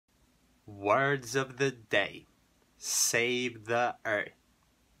Words of the day. Save the earth.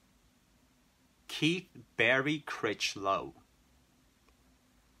 Keith Barry Critchlow.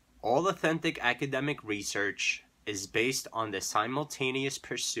 All authentic academic research is based on the simultaneous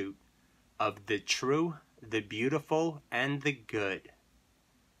pursuit of the true, the beautiful, and the good.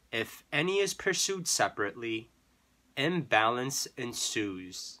 If any is pursued separately, imbalance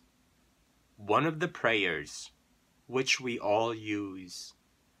ensues. One of the prayers, which we all use,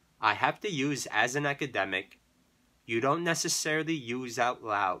 I have to use as an academic, you don't necessarily use out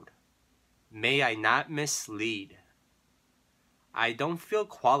loud. May I not mislead. I don't feel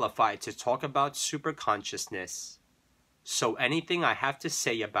qualified to talk about superconsciousness, so anything I have to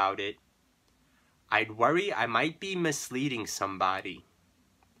say about it, I'd worry I might be misleading somebody.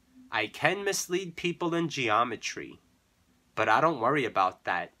 I can mislead people in geometry, but I don't worry about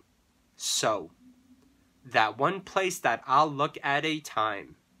that. So, that one place that I'll look at a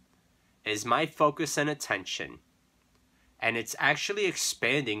time is my focus and attention. And it's actually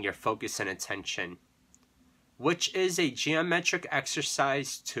expanding your focus and attention, which is a geometric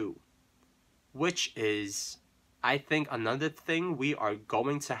exercise too, which is, I think, another thing we are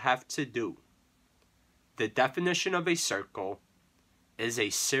going to have to do. The definition of a circle is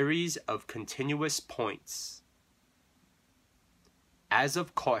a series of continuous points. As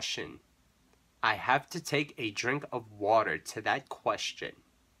of caution, I have to take a drink of water to that question.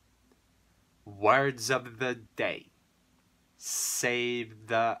 Words of the day. Save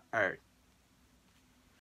the earth.